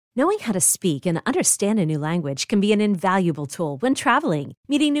Knowing how to speak and understand a new language can be an invaluable tool when traveling,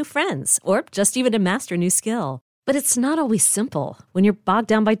 meeting new friends, or just even to master a new skill. But it's not always simple when you're bogged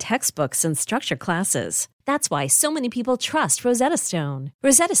down by textbooks and structured classes. That's why so many people trust Rosetta Stone.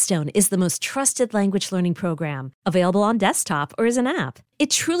 Rosetta Stone is the most trusted language learning program, available on desktop or as an app. It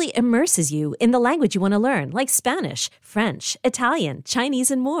truly immerses you in the language you want to learn, like Spanish, French, Italian,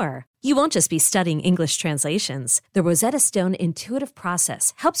 Chinese, and more. You won't just be studying English translations. The Rosetta Stone intuitive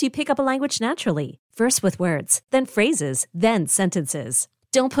process helps you pick up a language naturally, first with words, then phrases, then sentences.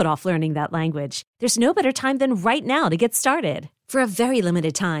 Don't put off learning that language. There's no better time than right now to get started. For a very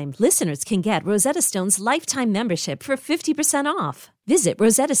limited time, listeners can get Rosetta Stone's lifetime membership for 50% off. Visit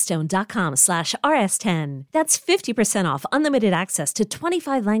rosettastone.com/rs10. That's 50% off unlimited access to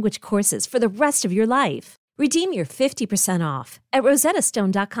 25 language courses for the rest of your life. Redeem your 50% off at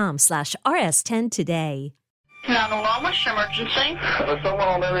rosettastone.com/rs10 today. 911, what's your emergency? Someone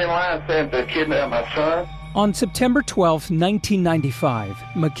on the other line said they kidnapped my son. On September 12, 1995,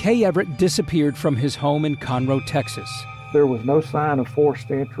 McKay Everett disappeared from his home in Conroe, Texas. There was no sign of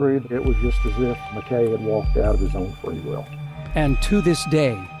forced entry. It was just as if McKay had walked out of his own free will. And to this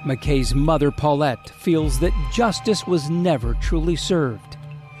day, McKay's mother, Paulette, feels that justice was never truly served.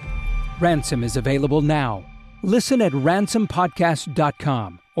 Ransom is available now. Listen at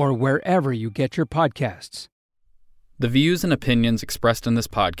ransompodcast.com or wherever you get your podcasts. The views and opinions expressed in this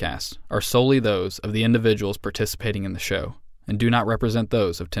podcast are solely those of the individuals participating in the show and do not represent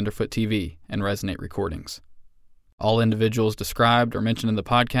those of Tenderfoot TV and Resonate Recordings. All individuals described or mentioned in the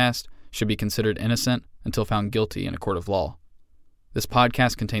podcast should be considered innocent until found guilty in a court of law. This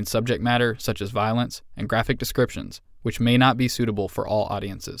podcast contains subject matter such as violence and graphic descriptions, which may not be suitable for all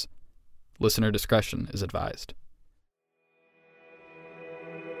audiences. Listener discretion is advised.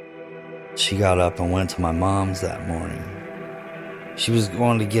 She got up and went to my mom's that morning. She was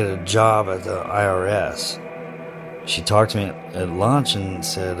going to get a job at the IRS. She talked to me at lunch and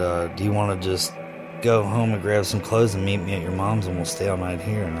said, do you want to just go home and grab some clothes and meet me at your mom's and we'll stay all night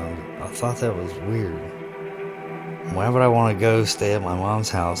here? And I thought that was weird. Why would I want to go stay at my mom's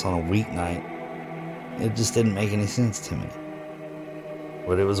house on a weeknight? It just didn't make any sense to me.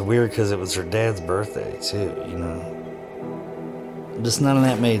 But it was weird because it was her dad's birthday too, you know. Just none of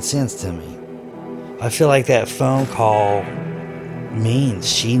that made sense to me. I feel like that phone call means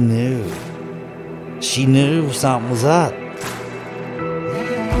she knew. She knew something was up.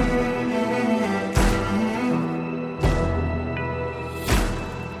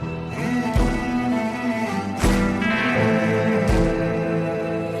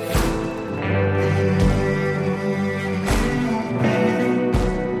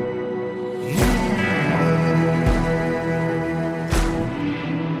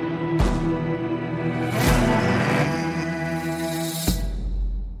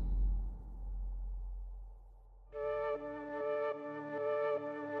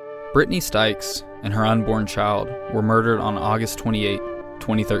 Brittany Stykes and her unborn child were murdered on August 28,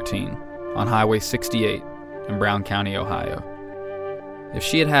 2013, on Highway 68 in Brown County, Ohio. If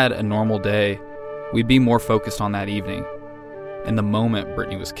she had had a normal day, we'd be more focused on that evening and the moment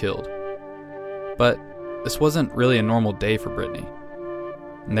Brittany was killed. But this wasn't really a normal day for Brittany,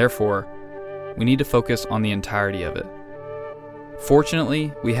 and therefore, we need to focus on the entirety of it.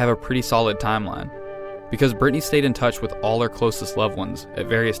 Fortunately, we have a pretty solid timeline, because Brittany stayed in touch with all her closest loved ones at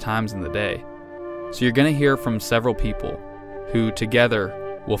various times in the day. So you're going to hear from several people who together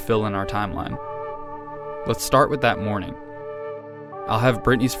will fill in our timeline. Let's start with that morning. I'll have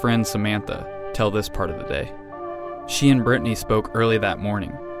Brittany's friend Samantha tell this part of the day. She and Brittany spoke early that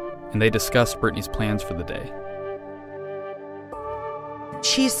morning, and they discussed Brittany's plans for the day.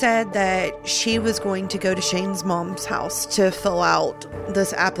 She said that she was going to go to Shane's mom's house to fill out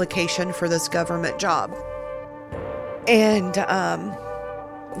this application for this government job. And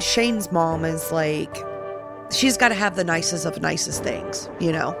Shane's mom is like, she's got to have the nicest of nicest things,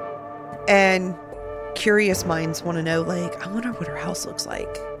 you know? And curious minds want to know, like, I wonder what her house looks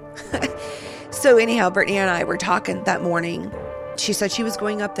like. So anyhow, Brittany and I were talking that morning. She said she was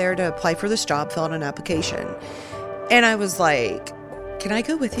going up there to apply for this job, fill out an application. And I was like, can I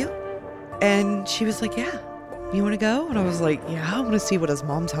go with you? And she was like, yeah. You want to go? And I was like, yeah, I want to see what his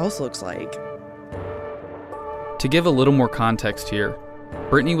mom's house looks like. To give a little more context here,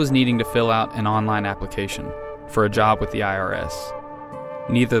 Brittany was needing to fill out an online application for a job with the IRS.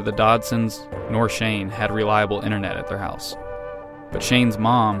 Neither the Dodsons nor Shane had reliable internet at their house, but Shane's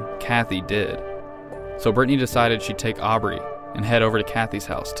mom, Kathy, did. So Brittany decided she'd take Aubrey and head over to Kathy's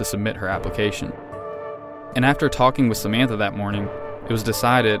house to submit her application. And after talking with Samantha that morning, it was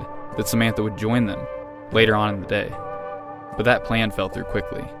decided that Samantha would join them later on in the day. but that plan fell through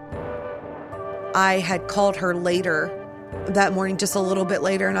quickly. I had called her later that morning, just a little bit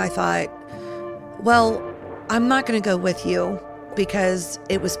later, and I thought, well, I'm not going to go with you because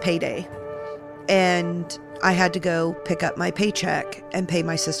it was payday. And I had to go pick up my paycheck and pay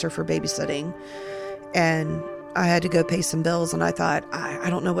my sister for babysitting. And I had to go pay some bills, and I thought, I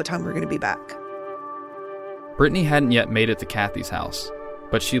don't know what time we're going to be back. Brittany hadn't yet made it to Kathy's house,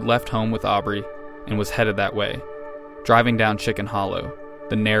 but she left home with Aubrey and was headed that way, driving down Chicken Hollow,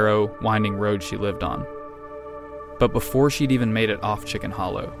 the narrow, winding road she lived on. But before she'd even made it off Chicken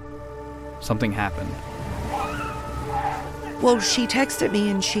Hollow, something happened. Well, she texted me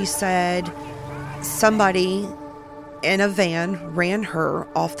and she said somebody in a van ran her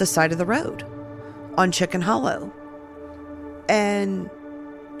off the side of the road on Chicken Hollow. And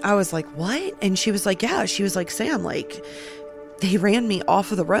I was like, what? And she was like, yeah. She was like, Sam, like, they ran me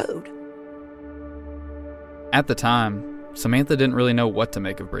off of the road. At the time, Samantha didn't really know what to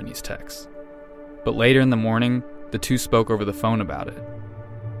make of Brittany's text. But later in the morning, the two spoke over the phone about it.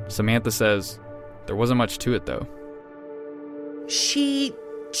 Samantha says there wasn't much to it, though. She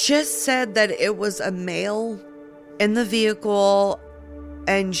just said that it was a male in the vehicle,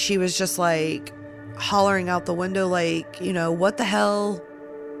 and she was just like hollering out the window, like, you know, what the hell?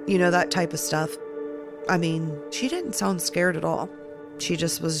 You know, that type of stuff. I mean, she didn't sound scared at all. She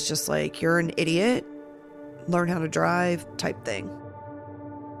just was just like, you're an idiot. Learn how to drive type thing.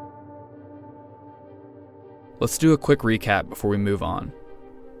 Let's do a quick recap before we move on.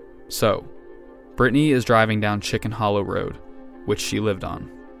 So, Brittany is driving down Chicken Hollow Road, which she lived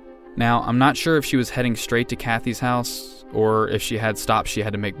on. Now, I'm not sure if she was heading straight to Kathy's house or if she had stops she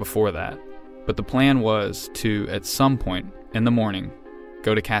had to make before that, but the plan was to, at some point in the morning,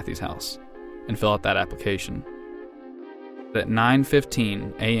 go to Kathy's house and fill out that application. At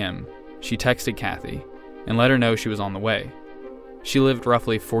 9:15 a.m., she texted Kathy and let her know she was on the way. She lived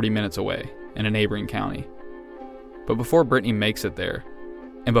roughly 40 minutes away in a neighboring county. But before Brittany makes it there,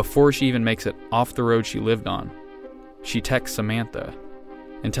 and before she even makes it off the road she lived on, she texts Samantha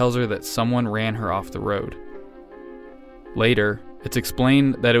and tells her that someone ran her off the road. Later, it's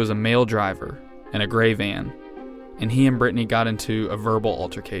explained that it was a male driver in a gray van, and he and Brittany got into a verbal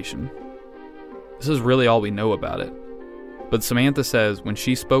altercation. This is really all we know about it. But Samantha says when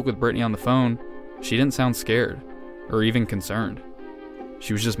she spoke with Brittany on the phone, she didn't sound scared or even concerned.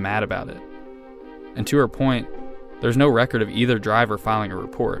 She was just mad about it. And to her point, there's no record of either driver filing a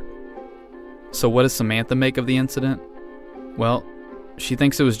report. So what does Samantha make of the incident? Well, she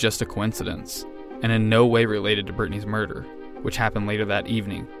thinks it was just a coincidence and in no way related to Brittany's murder, which happened later that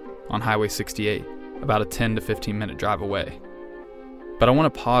evening on Highway 68, about a 10 to 15 minute drive away. But I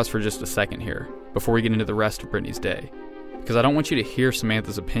want to pause for just a second here before we get into the rest of Brittany's day, because I don't want you to hear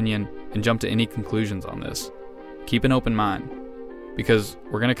Samantha's opinion and jump to any conclusions on this. Keep an open mind, because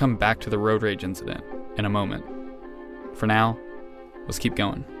we're going to come back to the road rage incident in a moment. For now, let's keep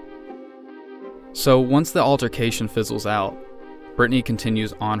going. So once the altercation fizzles out, Brittany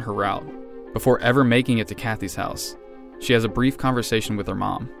continues on her route. Before ever making it to Kathy's house, she has a brief conversation with her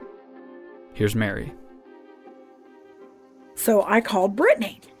mom. Here's Mary. So I called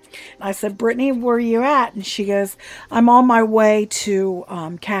Brittany. I said, Brittany, where are you at? And she goes, I'm on my way to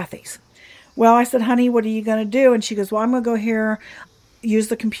Kathy's. Well, I said, honey, what are you going to do? And she goes, well, I'm going to go here, use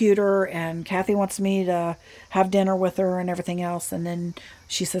the computer, and Kathy wants me to have dinner with her and everything else. And then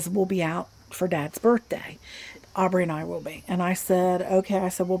she says, we'll be out for Dad's birthday. Aubrey and I will be. And I said, okay. I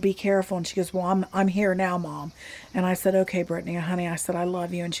said, well, be careful. And she goes, well, I'm here now, Mom. And I said, okay, Brittany, honey. I said, I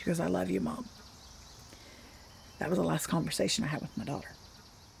love you. And she goes, I love you, Mom. That was the last conversation I had with my daughter.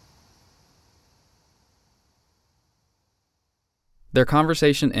 Their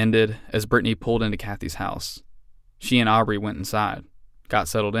conversation ended as Brittany pulled into Kathy's house. She and Aubrey went inside, got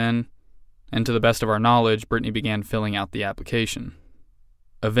settled in, and to the best of our knowledge, Brittany began filling out the application.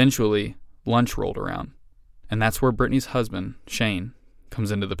 Eventually, lunch rolled around, and that's where Brittany's husband, Shane,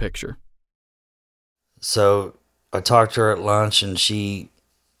 comes into the picture. So I talked to her at lunch, and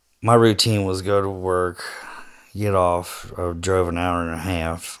my routine was go to work, get off. I drove an hour and a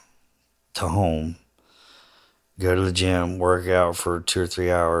half to home, go to the gym, work out for 2 or 3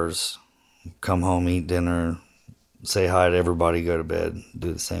 hours, come home, eat dinner, say hi to everybody, go to bed,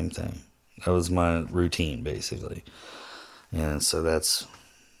 do the same thing. That was my routine, basically. And so that's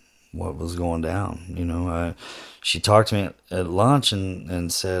what was going down. You know, she talked to me at lunch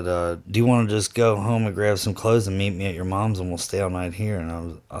and said, do you want to just go home and grab some clothes and meet me at your mom's and we'll stay all night here?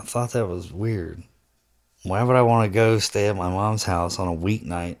 And I thought that was weird. Why would I want to go stay at my mom's house on a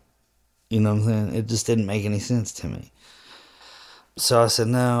weeknight? You know what I'm saying? It just didn't make any sense to me. So I said,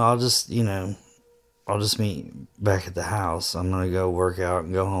 no, I'll just, I'll just meet back at the house. I'm going to go work out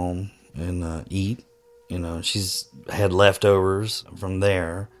and go home and eat. You know, she's had leftovers from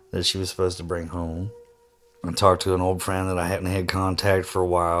there that she was supposed to bring home. I talked to an old friend that I hadn't had contact for a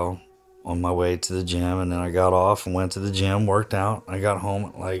while on my way to the gym, and then I got off and went to the gym, worked out. I got home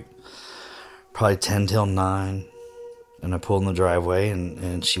at like probably 10 till 9, and I pulled in the driveway,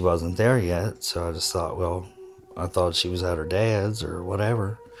 and she wasn't there yet, so I just thought, well, I thought she was at her dad's or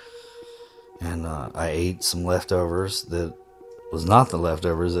whatever. And I ate some leftovers that was not the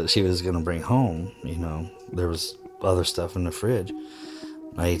leftovers that she was going to bring home. You know, there was other stuff in the fridge.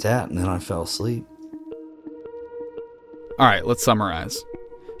 I ate that, and then I fell asleep. All right, let's summarize.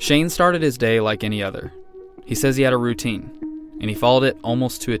 Shane started his day like any other. He says he had a routine, and he followed it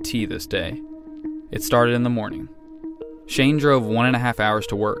almost to a T this day. It started in the morning. Shane drove 1.5 hours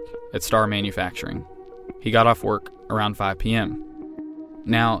to work at Star Manufacturing. He got off work around 5 p.m.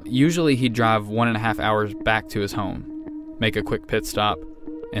 Now, usually he'd drive 1.5 hours back to his home, make a quick pit stop,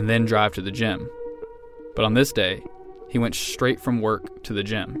 and then drive to the gym. But on this day, he went straight from work to the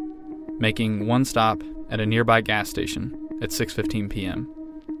gym, making one stop at a nearby gas station at 6:15 p.m.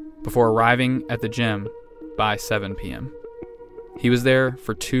 before arriving at the gym by 7 p.m. He was there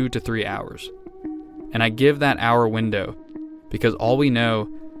for 2 to 3 hours. And I give that hour window because all we know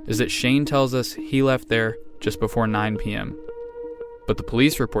is that Shane tells us he left there just before 9 p.m. But the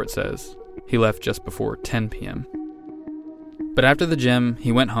police report says he left just before 10 p.m. But after the gym,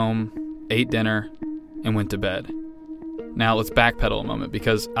 he went home, ate dinner, and went to bed. Now let's backpedal a moment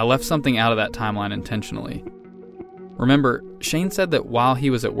because I left something out of that timeline intentionally. Remember, Shane said that while he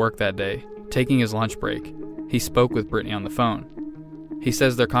was at work that day, taking his lunch break, he spoke with Brittany on the phone. He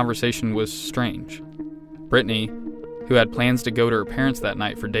says their conversation was strange. Brittany, who had plans to go to her parents that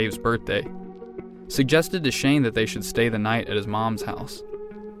night for Dave's birthday, suggested to Shane that they should stay the night at his mom's house.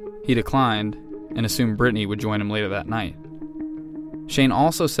 He declined and assumed Brittany would join him later that night. Shane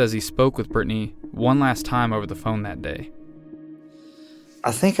also says he spoke with Brittany one last time over the phone that day.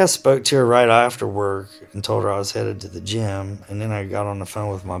 I think I spoke to her right after work and told her I was headed to the gym, and then I got on the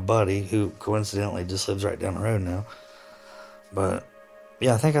phone with my buddy, who coincidentally just lives right down the road now. But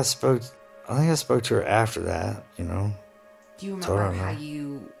yeah, I think I spoke to her after that, you know. Do you remember how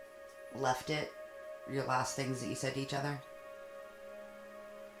you left it? Your last things that you said to each other?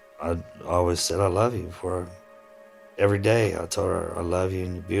 I always said I love you before. Every day I told her I love you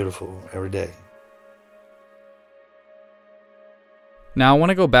and you're beautiful every day. Now I want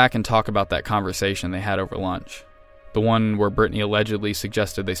to go back and talk about that conversation they had over lunch. The one where Brittany allegedly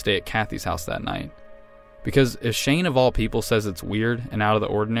suggested they stay at Kathy's house that night. Because if Shane of all people says it's weird and out of the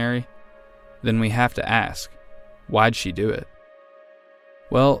ordinary, then we have to ask, why'd she do it?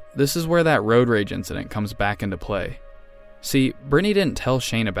 Well, this is where that road rage incident comes back into play. See, Brittany didn't tell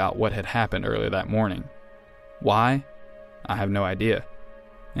Shane about what had happened earlier that morning. Why? I have no idea.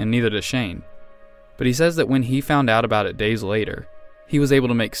 And neither does Shane. But he says that when he found out about it days later, he was able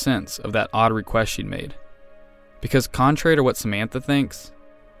to make sense of that odd request she'd made. Because contrary to what Samantha thinks,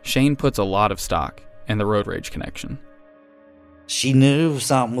 Shane puts a lot of stock in the road rage connection. She knew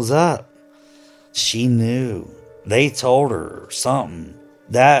something was up. She knew. They told her something.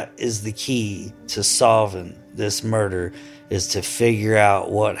 That is the key to solving this murder, is to figure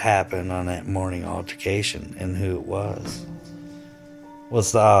out what happened on that morning altercation and who it was.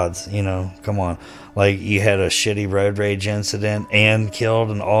 What's the odds, you know? Come on. Like, you had a shitty road rage incident and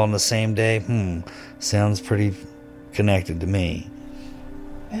killed and all in the same day? Sounds pretty connected to me.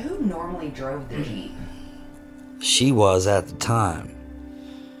 Who normally drove the Jeep? She was at the time.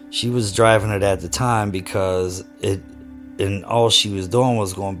 She was driving it at the time because and all she was doing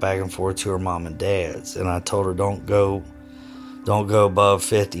was going back and forth to her mom and dad's. And I told her, don't go above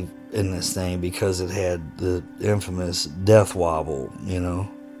 50 in this thing because it had the infamous death wobble, you know.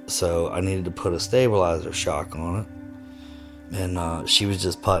 So I needed to put a stabilizer shock on it. And she was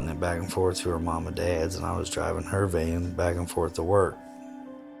just putting it back and forth to her mom and dad's, and I was driving her van back and forth to work.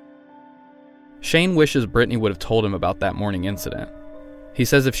 Shane wishes Brittany would have told him about that morning incident. He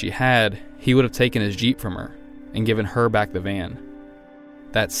says if she had, he would have taken his Jeep from her and given her back the van.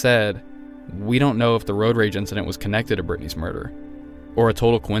 That said, we don't know if the road rage incident was connected to Brittany's murder, or a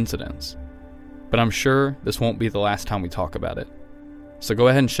total coincidence. But I'm sure this won't be the last time we talk about it. So go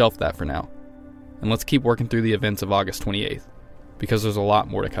ahead and shelf that for now, and let's keep working through the events of August 28th, because there's a lot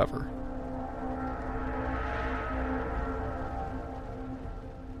more to cover.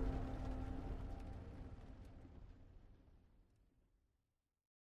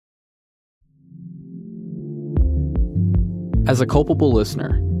 As a culpable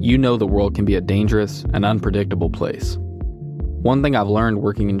listener, you know the world can be a dangerous and unpredictable place. One thing I've learned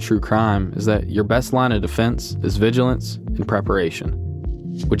working in true crime is that your best line of defense is vigilance and preparation,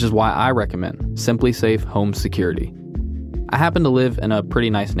 which is why I recommend SimpliSafe Home Security. I happen to live in a pretty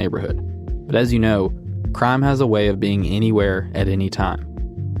nice neighborhood, but as you know, crime has a way of being anywhere at any time,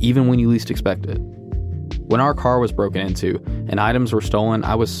 even when you least expect it. When our car was broken into and items were stolen,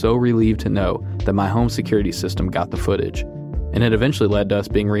 I was so relieved to know that my home security system got the footage, and it eventually led to us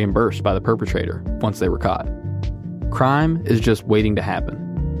being reimbursed by the perpetrator once they were caught. Crime is just waiting to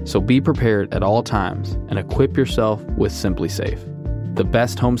happen, so be prepared at all times and equip yourself with SimpliSafe, the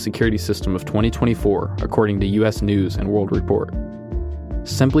best home security system of 2024 according to U.S. News and World Report.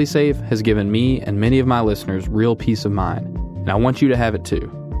 SimpliSafe has given me and many of my listeners real peace of mind, and I want you to have it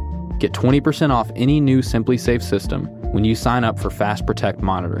too. Get 20% off any new SimpliSafe system when you sign up for Fast Protect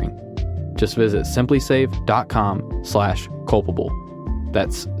monitoring. Just visit simplisafe.com/culpable.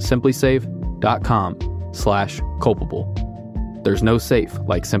 That's simplisafe.com/culpable. There's no safe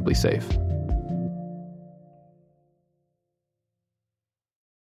like SimpliSafe.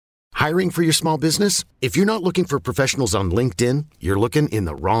 Hiring for your small business? If you're not looking for professionals on LinkedIn, you're looking in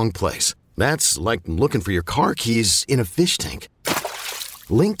the wrong place. That's like looking for your car keys in a fish tank.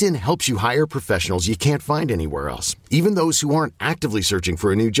 LinkedIn helps you hire professionals you can't find anywhere else, even those who aren't actively searching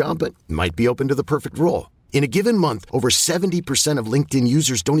for a new job but might be open to the perfect role. In a given month, over 70% of LinkedIn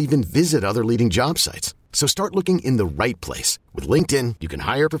users don't even visit other leading job sites. So start looking in the right place. With LinkedIn, you can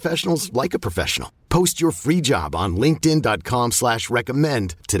hire professionals like a professional. Post your free job on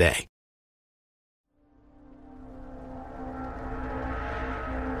linkedin.com/recommend today.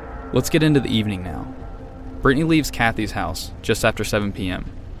 Let's get into the evening now. Brittany leaves Kathy's house just after 7 p.m.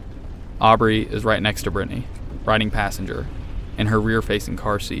 Aubrey is right next to Brittany, riding passenger, in her rear-facing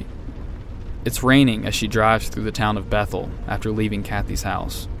car seat. It's raining as she drives through the town of Bethel after leaving Kathy's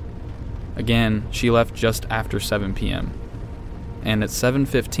house. Again, she left just after 7 p.m. And at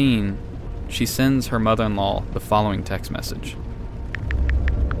 7:15, she sends her mother-in-law the following text message.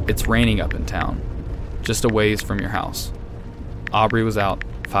 It's raining up in town, just a ways from your house. Aubrey was out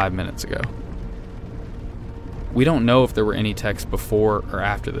 5 minutes ago. We don't know if there were any texts before or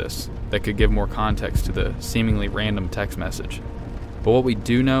after this that could give more context to the seemingly random text message. But what we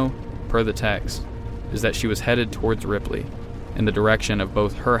do know, per the text, is that she was headed towards Ripley, in the direction of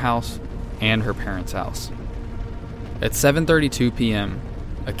both her house and her parents' house. At 7:32 p.m.,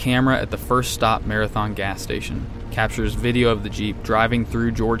 a camera at the First Stop Marathon gas station captures video of the Jeep driving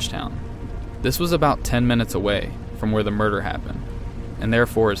through Georgetown. This was about 10 minutes away from where the murder happened, and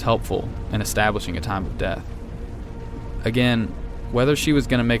therefore is helpful in establishing a time of death. Again, whether she was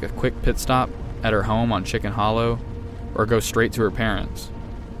going to make a quick pit stop at her home on Chicken Hollow or go straight to her parents',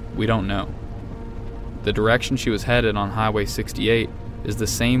 we don't know. The direction she was headed on Highway 68 is the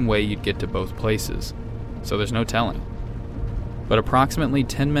same way you'd get to both places, so there's no telling. But approximately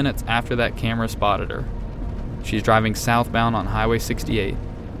 10 minutes after that camera spotted her, she's driving southbound on Highway 68,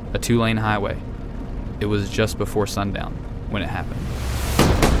 a 2-lane highway. It was just before sundown when it happened.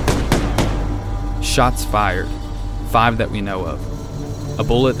 Shots fired, 5 that we know of. A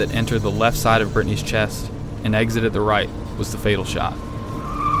bullet that entered the left side of Brittany's chest and exited the right was the fatal shot.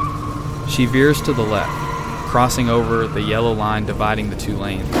 She veers to the left, crossing over the yellow line dividing the 2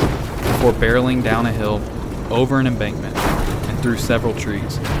 lanes, before barreling down a hill, over an embankment, and through several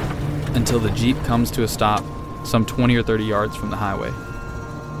trees, until the Jeep comes to a stop some 20 or 30 yards from the highway.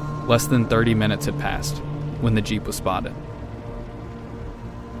 Less than 30 minutes had passed when the Jeep was spotted.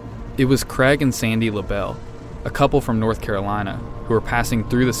 It was Craig and Sandy LaBelle, a couple from North Carolina, who were passing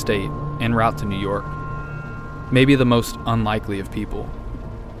through the state en route to New York. Maybe the most unlikely of people.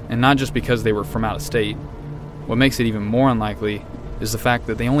 And not just because they were from out of state. What makes it even more unlikely is the fact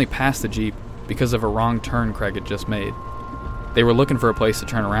that they only passed the Jeep because of a wrong turn Craig had just made. They were looking for a place to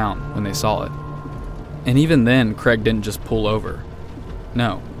turn around when they saw it. And even then, Craig didn't just pull over.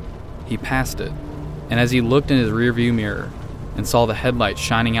 No, he passed it. And as he looked in his rearview mirror and saw the headlights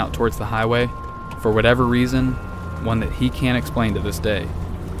shining out towards the highway, for whatever reason, one that he can't explain to this day,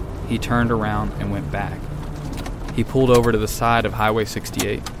 he turned around and went back. He pulled over to the side of Highway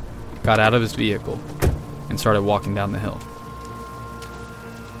 68, got out of his vehicle, and started walking down the hill.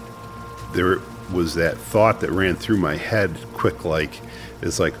 There was that thought that ran through my head quick,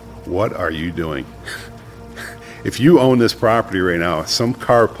 it's like, what are you doing? If you own this property right now, some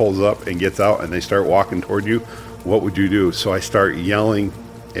car pulls up and gets out and they start walking toward you, what would you do? So I start yelling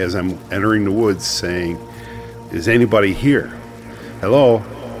as I'm entering the woods saying, is anybody here? Hello?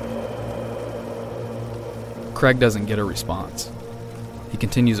 Craig doesn't get a response. He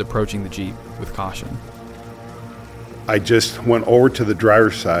continues approaching the Jeep with caution. I just went over to the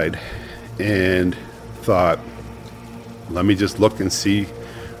driver's side and thought, let me just look and see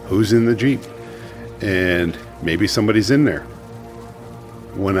who's in the Jeep. And maybe somebody's in there.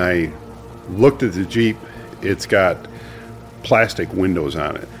 When I looked at the Jeep, it's got plastic windows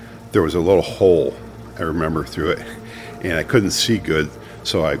on it. There was a little hole, I remember, through it, and I couldn't see good,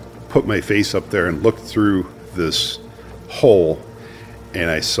 so I put my face up there and looked through this hole, and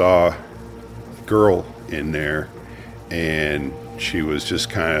I saw a girl in there, and she was just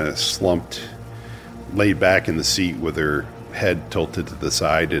kind of slumped, laid back in the seat with her head tilted to the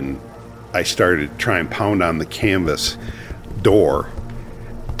side, and I started to try and pound on the canvas door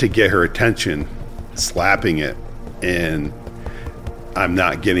to get her attention, slapping it, and I'm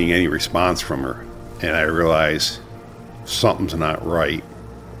not getting any response from her. And I realize something's not right.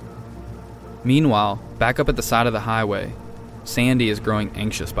 Meanwhile, back up at the side of the highway, Sandy is growing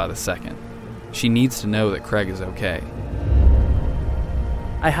anxious by the second. She needs to know that Craig is okay.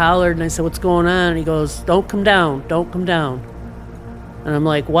 I hollered and I said, "What's going on?" And he goes, "Don't come down, don't come down." And I'm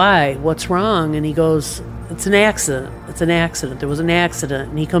like, "Why? What's wrong?" And he goes, "It's an accident. It's an accident. There was an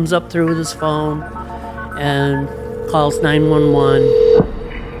accident." And he comes up through with his phone and calls 911.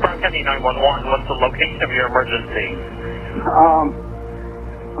 Brown County 911, what's the location of your emergency?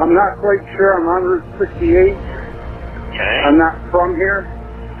 I'm not quite sure. I'm on Route 68. Okay. I'm not from here.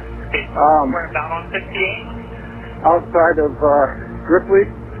 Okay. Where about on 68? Outside of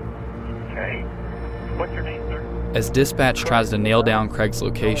Ripley. Okay. What's your name, sir? As dispatch tries to nail down Craig's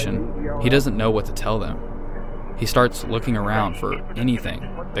location, he doesn't know what to tell them. He starts looking around for anything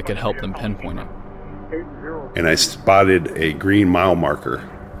that could help them pinpoint it. And I spotted a green mile marker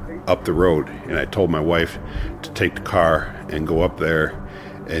up the road, and I told my wife to take the car and go up there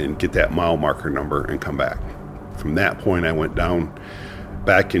and get that mile marker number and come back. From that point, I went down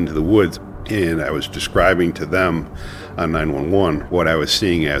back into the woods, and I was describing to them on 911 what I was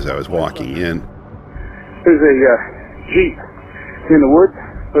seeing as I was walking in. There's a Jeep in the woods.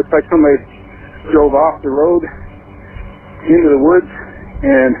 Looks like somebody drove off the road into the woods,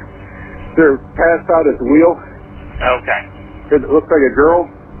 and they're passed out at the wheel. Okay. It looks like a girl,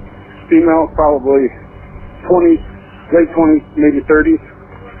 female, probably 20, late 20s, maybe 30s.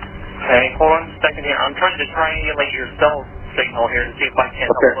 Okay, hold on a second here. I'm trying to triangulate your cell signal here to see if I can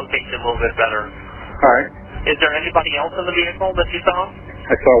locate you a little bit better. All right. Is there anybody else in the vehicle that you saw?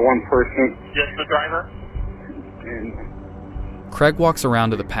 I saw one person. Just the driver? Craig walks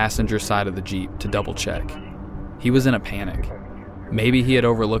around to the passenger side of the Jeep to double check. He was in a panic. Maybe he had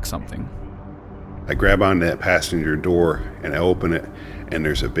overlooked something. I grab on that passenger door and I open it, and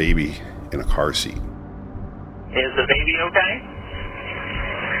there's a baby in a car seat. Is the baby okay?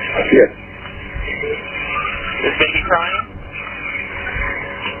 Yes. Is baby crying?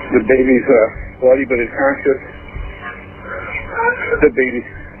 The baby's bloody, but it's conscious. The baby.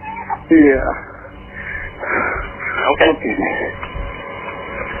 Yeah. Okay.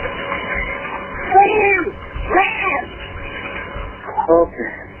 Okay.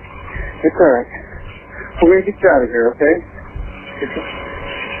 It's all right. We're going to get you out of here, okay?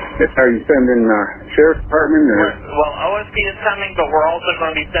 Are you sending sheriff's department? Or? Well, OSP is coming, but we're also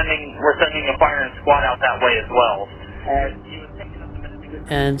going to be sending a fire and squad out that way as well.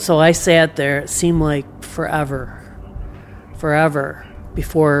 And so I sat there. It seemed like forever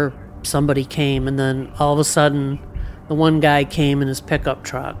before somebody came. And then all of a sudden, the one guy came in his pickup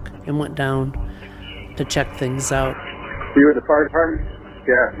truck and went down to check things out. You at the fire department?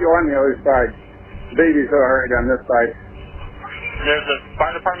 Yeah, you're on the other side. The baby's all right on this side. There's a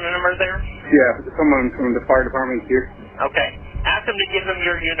fire department member there? Yeah, someone from the fire department here. Okay. Ask them to give them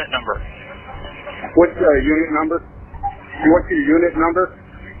your unit number. What's the unit number? What's your unit number?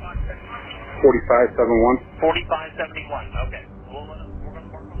 4571. 4571, okay.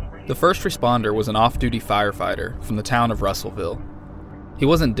 The first responder was an off-duty firefighter from the town of Russellville. He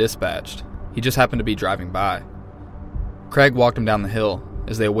wasn't dispatched. He just happened to be driving by. Craig walked him down the hill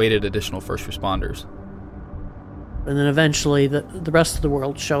as they awaited additional first responders. And then eventually the rest of the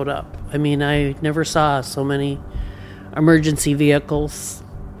world showed up. I mean, I never saw so many emergency vehicles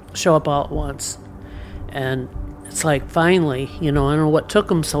show up all at once. And it's like, finally, I don't know what took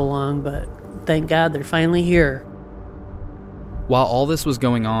them so long, but thank God they're finally here. While all this was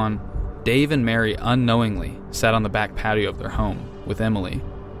going on, Dave and Mary unknowingly sat on the back patio of their home with Emily,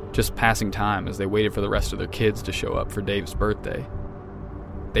 just passing time as they waited for the rest of their kids to show up for Dave's birthday.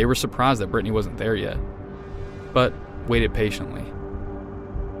 They were surprised that Brittany wasn't there yet, but waited patiently.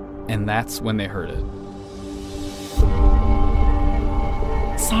 And that's when they heard it.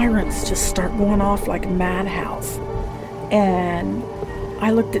 Sirens just start going off like a madhouse. And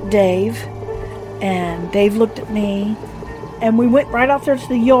I looked at Dave, and Dave looked at me, and we went right out there to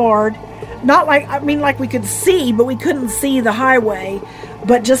the yard, Not like we could see, but we couldn't see the highway,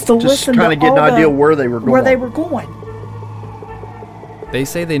 but just to listen to kind of get an idea where they were going. Where they were going. They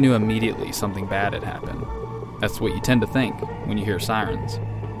say they knew immediately something bad had happened. That's what you tend to think when you hear sirens.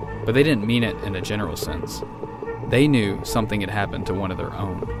 But they didn't mean it in a general sense. They knew something had happened to one of their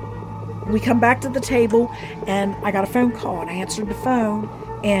own. We come back to the table, and I got a phone call, and I answered the phone,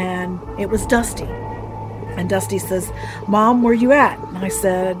 and it was Dusty. And Dusty says, Mom, where you at? And I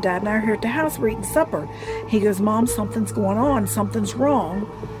said, Dad and I are here at the house. We're eating supper. He goes, Mom, something's going on. Something's wrong.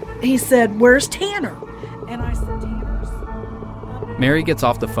 He said, where's Tanner? And I said, Tanner's... Mary gets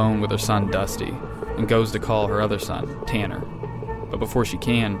off the phone with her son, Dusty, and goes to call her other son, Tanner. But before she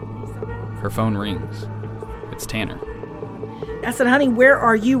can, her phone rings. It's Tanner. I said, honey, where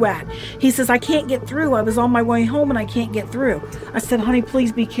are you at? He says, I can't get through. I was on my way home and I can't get through. I said, honey,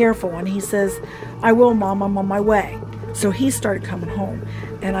 please be careful. And he says, I will, Mom. I'm on my way. So he started coming home.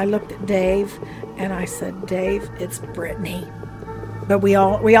 And I looked at Dave and I said, Dave, it's Brittany. But we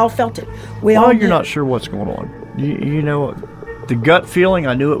all felt it. You're not sure what's going on. You know, the gut feeling,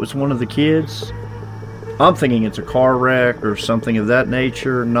 I knew it was one of the kids. I'm thinking it's a car wreck or something of that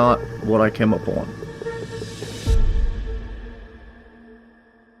nature, not what I came up on.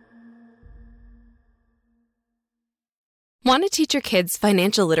 Want to teach your kids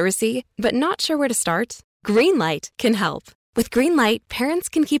financial literacy, but not sure where to start? Greenlight can help. With Greenlight, parents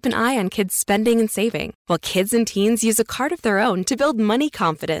can keep an eye on kids' spending and saving, while kids and teens use a card of their own to build money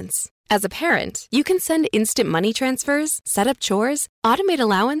confidence. As a parent, you can send instant money transfers, set up chores, automate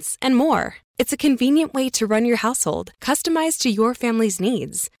allowance, and more. It's a convenient way to run your household, customized to your family's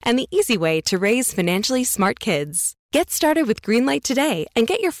needs, and the easy way to raise financially smart kids. Get started with Greenlight today and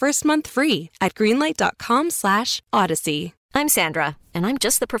get your first month free at greenlight.com/Odyssey. I'm Sandra, and I'm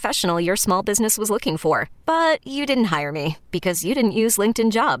just the professional your small business was looking for. But you didn't hire me because you didn't use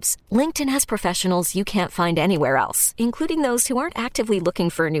LinkedIn Jobs. LinkedIn has professionals you can't find anywhere else, including those who aren't actively looking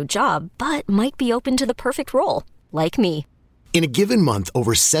for a new job, but might be open to the perfect role, like me. In a given month,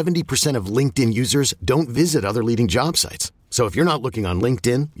 over 70% of LinkedIn users don't visit other leading job sites. So if you're not looking on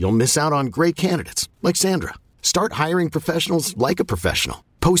LinkedIn, you'll miss out on great candidates like Sandra. Start hiring professionals like a professional.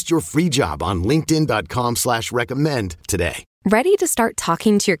 Post your free job on linkedin.com/recommend today. Ready to start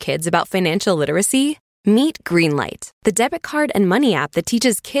talking to your kids about financial literacy? Meet Greenlight, the debit card and money app that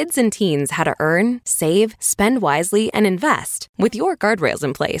teaches kids and teens how to earn, save, spend wisely, and invest with your guardrails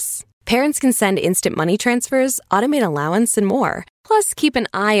in place. Parents can send instant money transfers, automate allowance, and more. Plus, keep an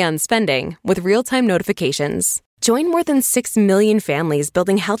eye on spending with real-time notifications. Join more than 6 million families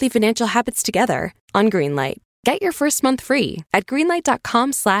building healthy financial habits together on Greenlight. Get your first month free at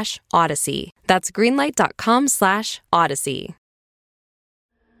greenlight.com/Odyssey. That's greenlight.com/Odyssey.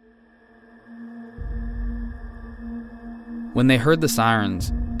 When they heard the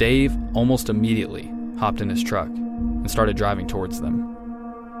sirens, Dave almost immediately hopped in his truck and started driving towards them.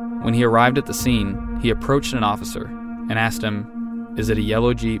 When he arrived at the scene, he approached an officer and asked him, "Is it a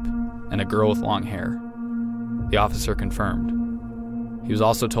yellow Jeep and a girl with long hair?" The officer confirmed. He was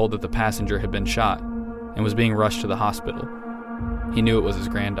also told that the passenger had been shot and was being rushed to the hospital. He knew it was his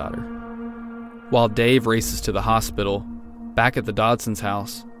granddaughter. While Dave races to the hospital, back at the Dodson's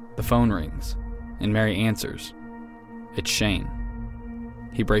house, the phone rings, and Mary answers. It's Shane.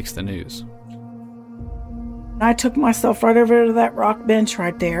 He breaks the news. I took myself right over to that rock bench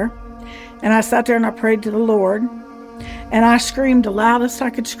right there, and I sat there and I prayed to the Lord, and I screamed the loudest I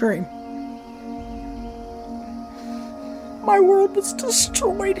could scream. My world was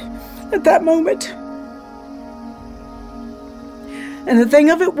destroyed at that moment. And the thing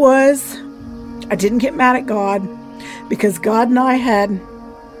of it was, I didn't get mad at God, because God and I had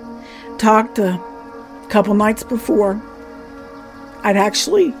talked a couple nights before. I'd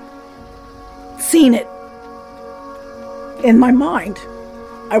actually seen it in my mind.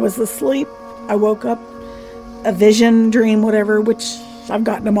 I was asleep. I woke up, a vision, dream, whatever, which I've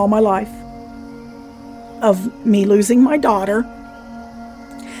gotten them all my life, of me losing my daughter.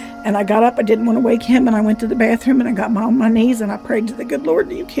 And I got up, I didn't want to wake him, and I went to the bathroom and I got on my knees and I prayed to the good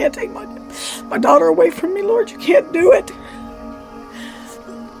Lord, you can't take my daughter away from me, Lord, you can't do it.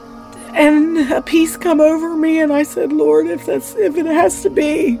 And a peace come over me, and I said, Lord, if it has to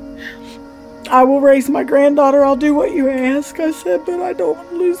be, I will raise my granddaughter, I'll do what you ask. I said, but I don't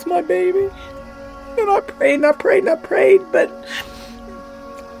want to lose my baby. And I prayed and I prayed and I prayed, but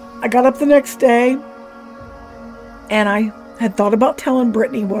I got up the next day and I had thought about telling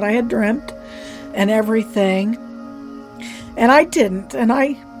Brittany what I had dreamt and everything. And I didn't. And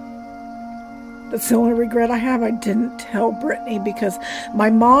That's the only regret I have. I didn't tell Brittany because my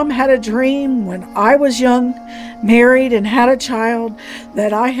mom had a dream when I was young, married and had a child,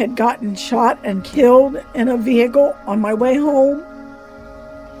 that I had gotten shot and killed in a vehicle on my way home.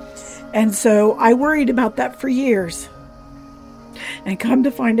 And so I worried about that for years. And come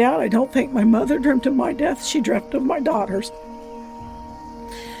to find out, I don't think my mother dreamt of my death. She dreamt of my daughter's.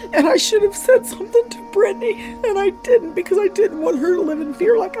 And I should have said something to Brittany, and I didn't, because I didn't want her to live in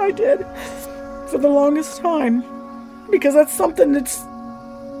fear like I did for the longest time. Because that's something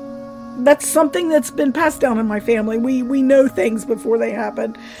that's been passed down in my family. We know things before they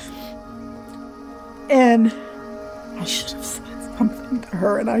happen. And I should have said something to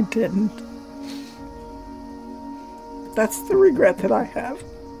her, and I didn't. That's the regret that I have.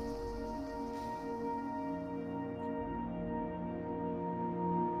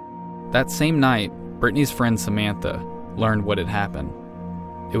 That same night, Brittany's friend Samantha learned what had happened.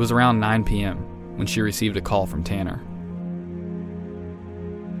 It was around 9 p.m. when she received a call from Tanner.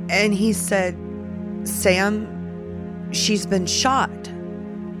 And he said, Sam, she's been shot.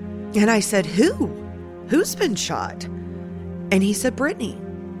 And I said, who? Who's been shot? And he said, Brittany.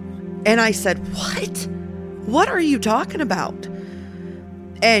 And I said, what? What are you talking about?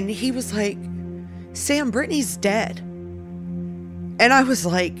 And he was like, Sam, Brittany's dead. And I was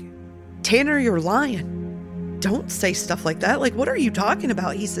like, Tanner, you're lying. Don't say stuff like that. Like, what are you talking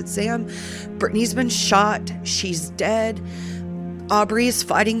about? He said, Sam, Brittany's been shot. She's dead. Aubrey is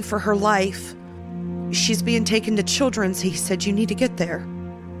fighting for her life. She's being taken to Children's. He said, you need to get there.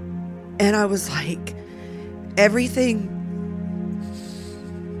 And I was like, everything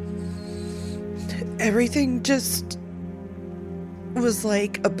just was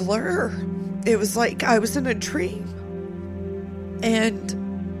like a blur. It was like I was in a dream. And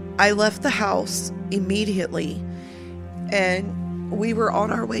I left the house immediately, and we were on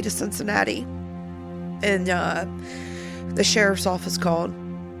our way to Cincinnati. And the sheriff's office called.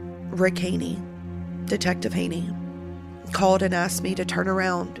 Rick Haney, Detective Haney, called and asked me to turn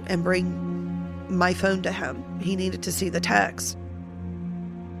around and bring my phone to him. He needed to see the text.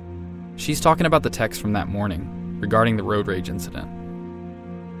 She's talking about the text from that morning regarding the road rage incident.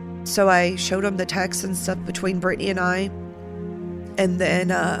 So I showed him the text and stuff between Brittany and I. And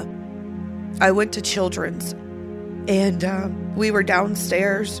then I went to Children's, and we were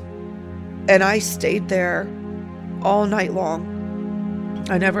downstairs, and I stayed there all night long.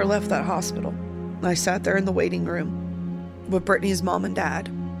 I never left that hospital. I sat there in the waiting room with Brittany's mom and dad.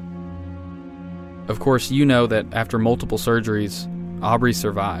 Of course, you know that after multiple surgeries, Aubrey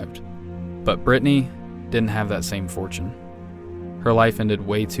survived, but Brittany didn't have that same fortune. Her life ended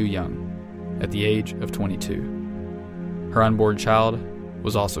way too young, at the age of 22. Her unborn child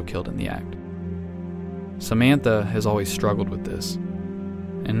was also killed in the act. Samantha has always struggled with this,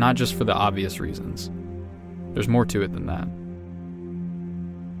 and not just for the obvious reasons. There's more to it than that.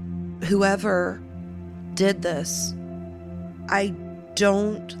 Whoever did this, I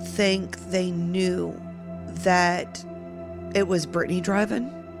don't think they knew that it was Brittany driving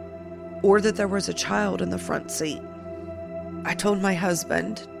or that there was a child in the front seat. I told my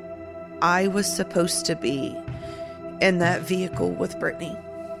husband I was supposed to be in that vehicle with Brittany.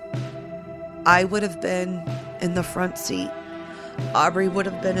 I would have been in the front seat. Aubrey would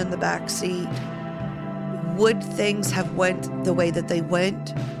have been in the back seat. Would things have went the way that they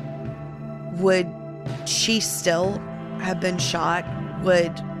went? Would she still have been shot?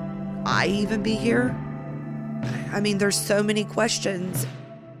 Would I even be here? I mean, there's so many questions.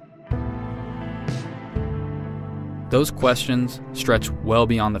 Those questions stretch well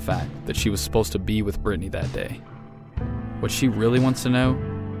beyond the fact that she was supposed to be with Brittany that day. What she really wants to know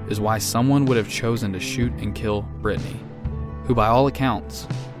is why someone would have chosen to shoot and kill Brittany, who by all accounts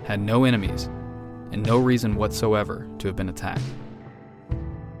had no enemies and no reason whatsoever to have been attacked.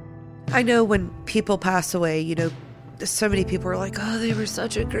 I know when people pass away, you know, so many people are like, oh, they were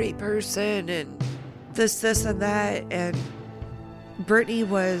such a great person and this and that. And Brittany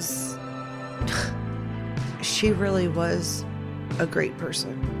was, she really was a great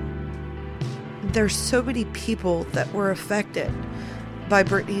person. There's so many people that were affected by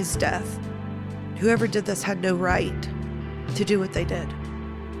Brittany's death. Whoever did this had no right to do what they did.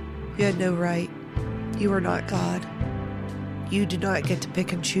 You had no right. You are not God. You do not get to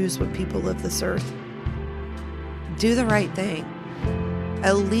pick and choose when people live this earth. Do the right thing.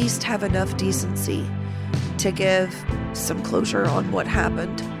 At least have enough decency to give some closure on what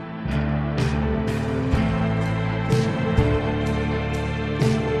happened.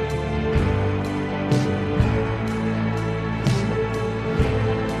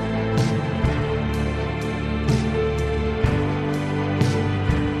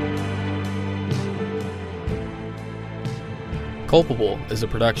 Culpable is a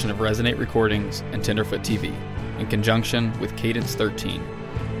production of Resonate Recordings and Tenderfoot TV in conjunction with Cadence 13,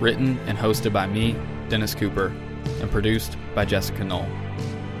 written and hosted by me, Dennis Cooper, and produced by Jessica Knoll.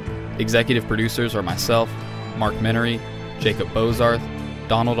 Executive producers are myself, Mark Menery, Jacob Bozarth,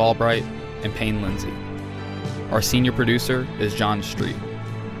 Donald Albright, and Payne Lindsay. Our senior producer is John Street.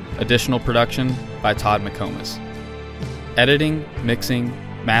 Additional production by Todd McComas. Editing, mixing,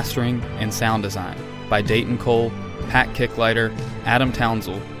 mastering, and sound design by Dayton Cole, Pat Kicklighter, Adam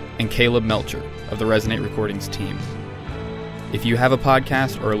Townsell, and Caleb Melcher of the Resonate Recordings team. If you have a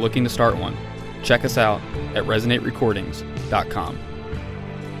podcast or are looking to start one, check us out at resonaterecordings.com.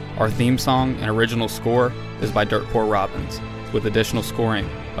 Our theme song and original score is by Dirt Poor Robbins, with additional scoring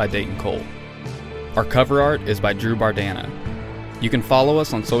by Dayton Cole. Our cover art is by Drew Bardana. You can follow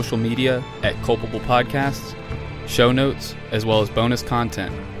us on social media at Culpable Podcasts. Show notes, as well as bonus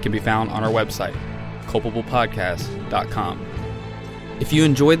content, can be found on our website, culpablepodcast.com. If you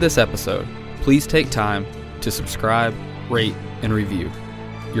enjoyed this episode, please take time to subscribe, rate, and review.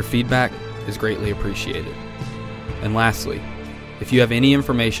 Your feedback is greatly appreciated. And lastly, if you have any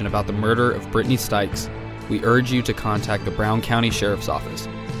information about the murder of Brittany Stykes, we urge you to contact the Brown County Sheriff's Office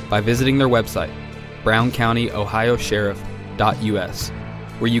by visiting their website, browncounty.ohiosheriff.us,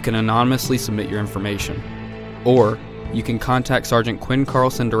 where you can anonymously submit your information. Or you can contact Sergeant Quinn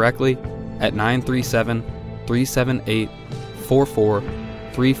Carlson directly at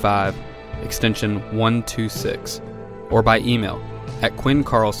 937-378-4435, extension 126, or by email at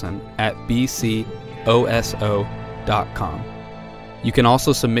quinncarlson@bcoso.com. You can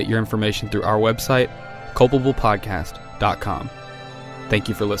also submit your information through our website, culpablepodcast.com. Thank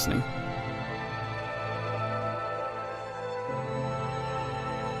you for listening.